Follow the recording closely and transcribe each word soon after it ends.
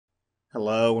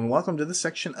Hello and welcome to this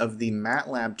section of the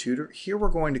Matlab tutor. Here we're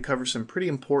going to cover some pretty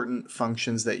important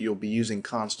functions that you'll be using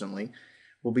constantly.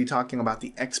 We'll be talking about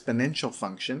the exponential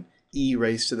function, e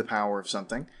raised to the power of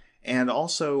something, and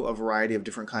also a variety of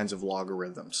different kinds of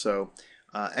logarithms. So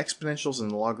exponentials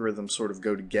and logarithms sort of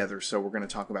go together, so we're going to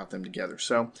talk about them together.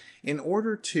 So in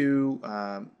order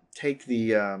to take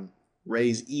the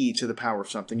raise e to the power of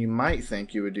something, you might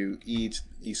think you would do e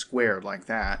squared like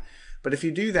that. But if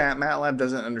you do that, MATLAB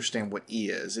doesn't understand what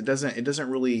e is. It doesn't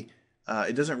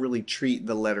really treat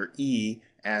the letter e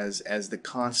as the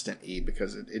constant e,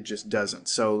 because it just doesn't.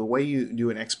 So the way you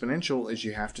do an exponential is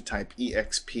you have to type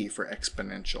exp for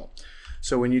exponential.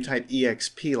 So when you type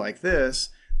exp like this,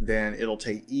 then it'll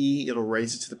take e, it'll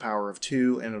raise it to the power of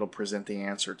 2, and it'll present the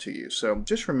answer to you. So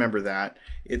just remember that.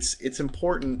 It's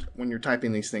important when you're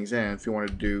typing these things in. If you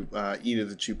wanted to do e to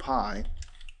the 2 pi,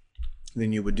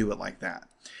 then you would do it like that.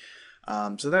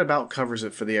 So that about covers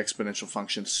it for the exponential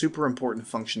function. Super important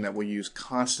function that we'll use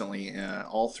constantly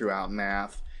all throughout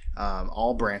math,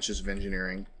 all branches of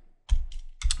engineering.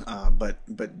 But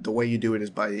the way you do it is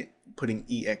by putting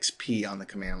exp on the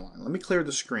command line. Let me clear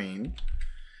the screen,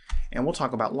 and we'll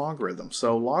talk about logarithms.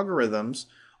 So logarithms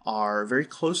are very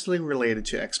closely related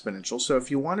to exponentials. So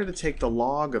if you wanted to take the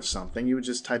log of something, you would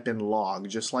just type in log,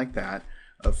 just like that,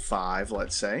 of 5,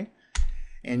 let's say,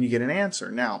 and you get an answer.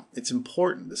 Now, it's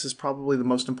important. This is probably the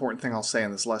most important thing I'll say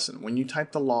in this lesson. When you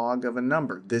type the log of a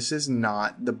number, this is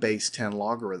not the base 10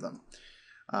 logarithm.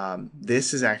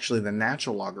 This is actually the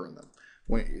natural logarithm.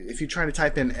 If you try to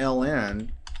type in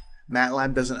ln,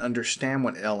 MATLAB doesn't understand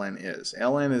what ln is.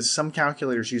 ln is, some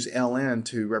calculators use ln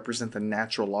to represent the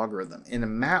natural logarithm. In a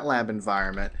MATLAB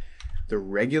environment, the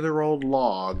regular old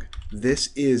log, this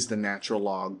is the natural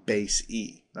log base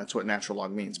e. That's what natural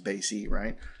log means, base e,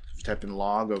 right? Type in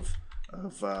log of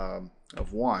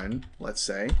 1, let's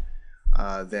say,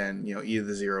 then e to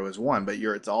the 0 is 1, but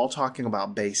it's all talking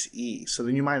about base e. So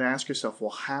then you might ask yourself,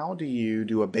 well, how do you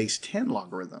do a base 10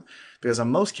 logarithm? Because on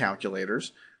most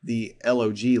calculators, the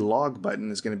log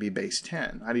button is going to be base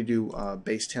 10. How do you do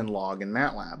base 10 log in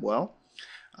MATLAB? Well,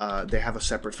 they have a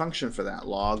separate function for that,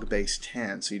 log base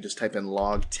 10. So you just type in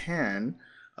log 10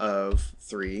 of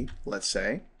 3, let's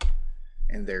say,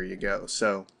 and there you go.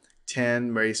 So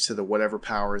 10 raised to the whatever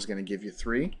power is going to give you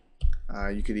 3.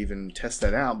 You could even test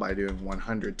that out by doing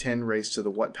 100. 10 raised to the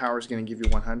what power is going to give you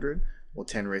 100? Well,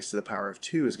 10 raised to the power of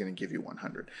 2 is going to give you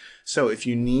 100. So if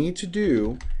you need to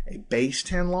do a base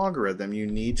 10 logarithm, you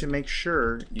need to make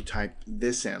sure you type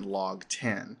this in, log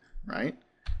 10, right?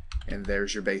 And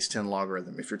there's your base 10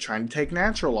 logarithm. If you're trying to take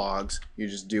natural logs, you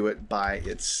just do it by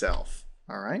itself,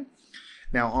 all right?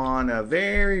 Now, on a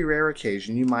very rare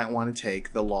occasion, you might want to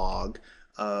take the log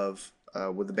of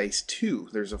with the base 2.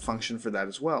 There's a function for that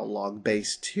as well, log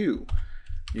base 2.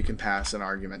 You can pass an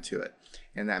argument to it,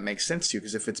 and that makes sense to you,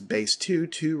 because if it's base 2,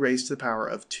 2 raised to the power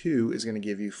of 2 is going to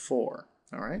give you 4.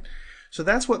 All right, so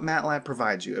that's what MATLAB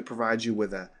provides you. It provides you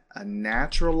with a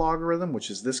natural logarithm, which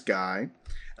is this guy,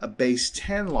 a base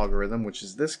 10 logarithm, which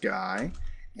is this guy,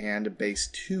 and a base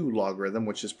 2 logarithm,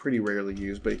 which is pretty rarely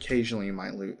used, but occasionally you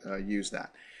might use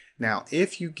that. Now,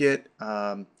 if you get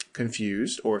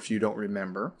confused, or if you don't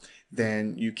remember,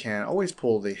 then you can always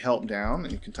pull the help down,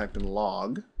 and you can type in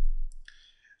log,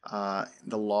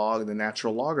 the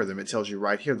natural logarithm. It tells you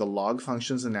right here, the log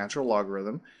function is the natural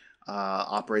logarithm,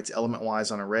 operates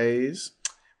element-wise on arrays,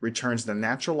 returns the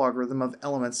natural logarithm of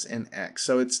elements in X.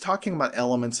 So it's talking about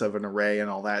elements of an array and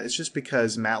all that. It's just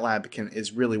because MATLAB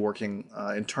is really working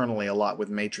internally a lot with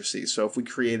matrices. So if we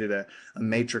created a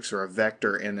matrix or a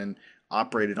vector and then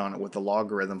operated on it with the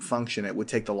logarithm function, it would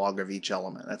take the log of each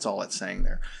element. That's all it's saying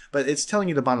there. But it's telling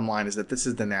you the bottom line is that this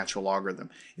is the natural logarithm.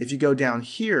 If you go down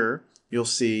here, you'll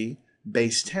see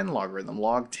base 10 logarithm.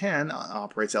 Log 10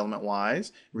 operates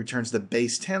element-wise, returns the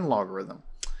base 10 logarithm.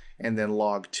 And then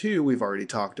log 2 we've already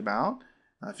talked about.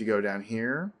 If you go down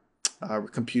here,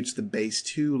 computes the base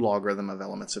 2 logarithm of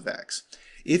elements of X.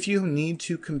 If you need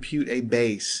to compute a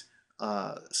base,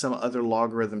 some other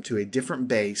logarithm to a different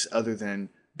base other than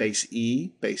base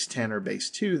e, base 10, or base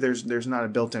 2, there's not a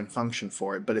built-in function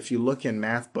for it. But if you look in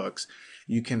math books,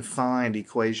 you can find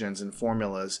equations and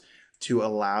formulas to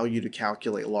allow you to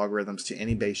calculate logarithms to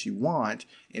any base you want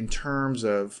in terms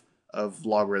of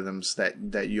logarithms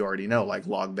that you already know, like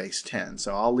log base 10.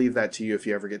 So I'll leave that to you if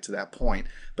you ever get to that point.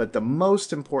 But the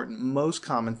most important, most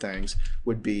common things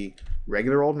would be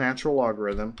regular old natural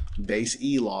logarithm, base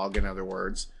e log, in other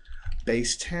words,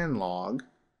 base 10 log,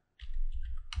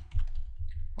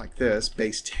 like this,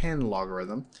 base 10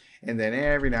 logarithm, and then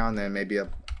every now and then maybe a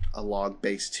log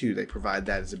base 2. They provide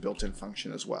that as a built-in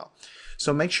function as well.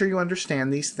 So make sure you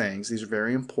understand these things. These are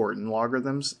very important.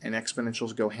 Logarithms and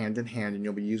exponentials go hand in hand, and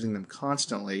you'll be using them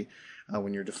constantly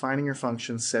when you're defining your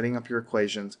functions, setting up your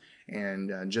equations,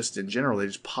 and just in general, they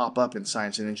just pop up in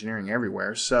science and engineering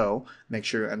everywhere. So make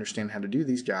sure you understand how to do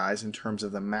these guys in terms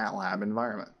of the MATLAB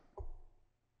environment.